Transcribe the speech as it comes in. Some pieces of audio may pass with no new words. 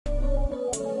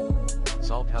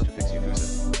Solved how to fix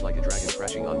Yakuza, like a dragon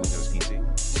crashing on Windows PC.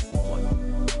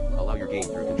 1. Allow your game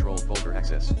through controlled folder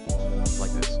access. Like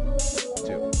this.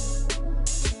 2.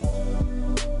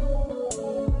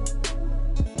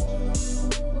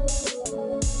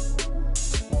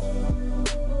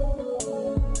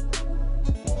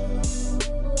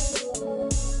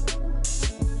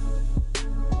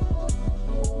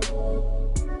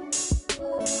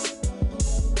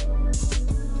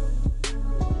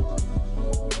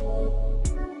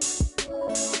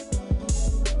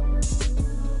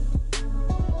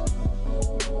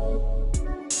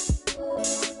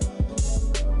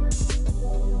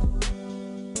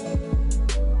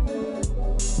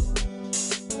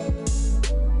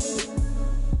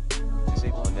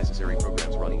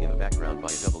 Programs running in the background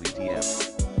via WTM.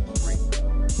 3.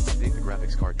 Update the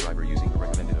graphics card driver using the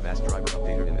recommended Avast driver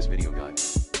updater in this video guide.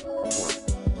 4.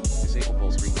 Disable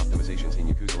full screen optimizations in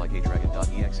Yakuza like a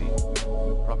dragon.exe.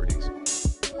 Properties.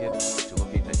 Hint, to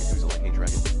locate that Yakuza like a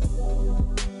dragon.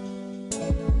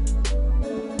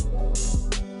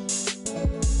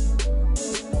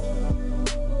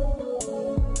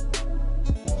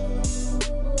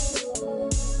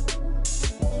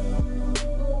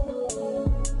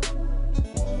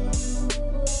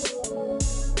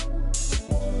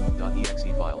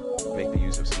 .exe file, make the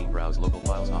use of Steam Browse Local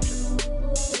Files option.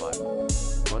 5.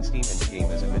 Run Steam and game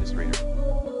as administrator.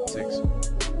 6.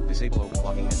 Disable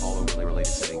overclocking and all overlay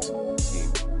related settings,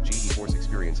 Steam, GeForce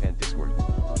Experience and Discord.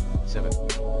 7.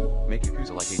 Make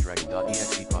Yakuza like a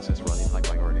dragon.exe process run in high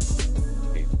priority.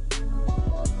 8.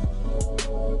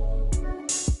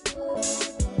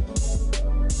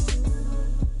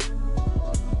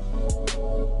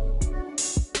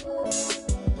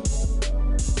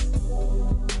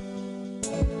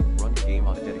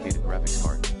 On a dedicated graphics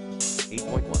card.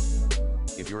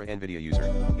 8.1. If you're an NVIDIA user,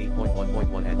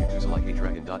 8.1.1 add Yakuza like a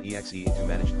dragon.exe into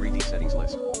managed 3D settings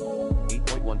list.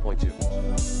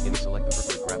 8.1.2. Select the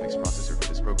preferred graphics processor for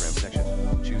this program section,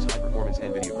 choose high performance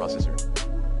NVIDIA processor.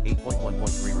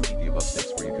 8.1.3 repeat the above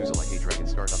steps for Yakuza like a dragon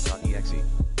startup.exe.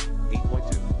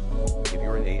 8.2. If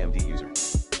you're an AMD user.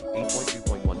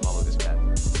 8.2.1 follow this path,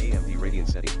 AMD Radeon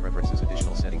settings preferences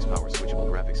additional settings power switchable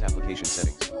graphics application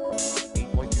settings.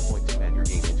 8.2.2 add your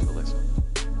game into the list.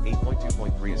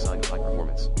 8.2.3 assign high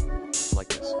performance. Like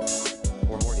this.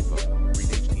 For more info, read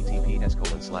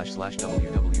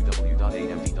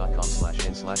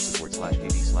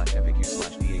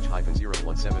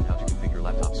https://www.amd.com/n/support/kb/faq/dh-017 how to configure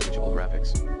laptop switchable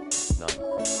graphics. 9.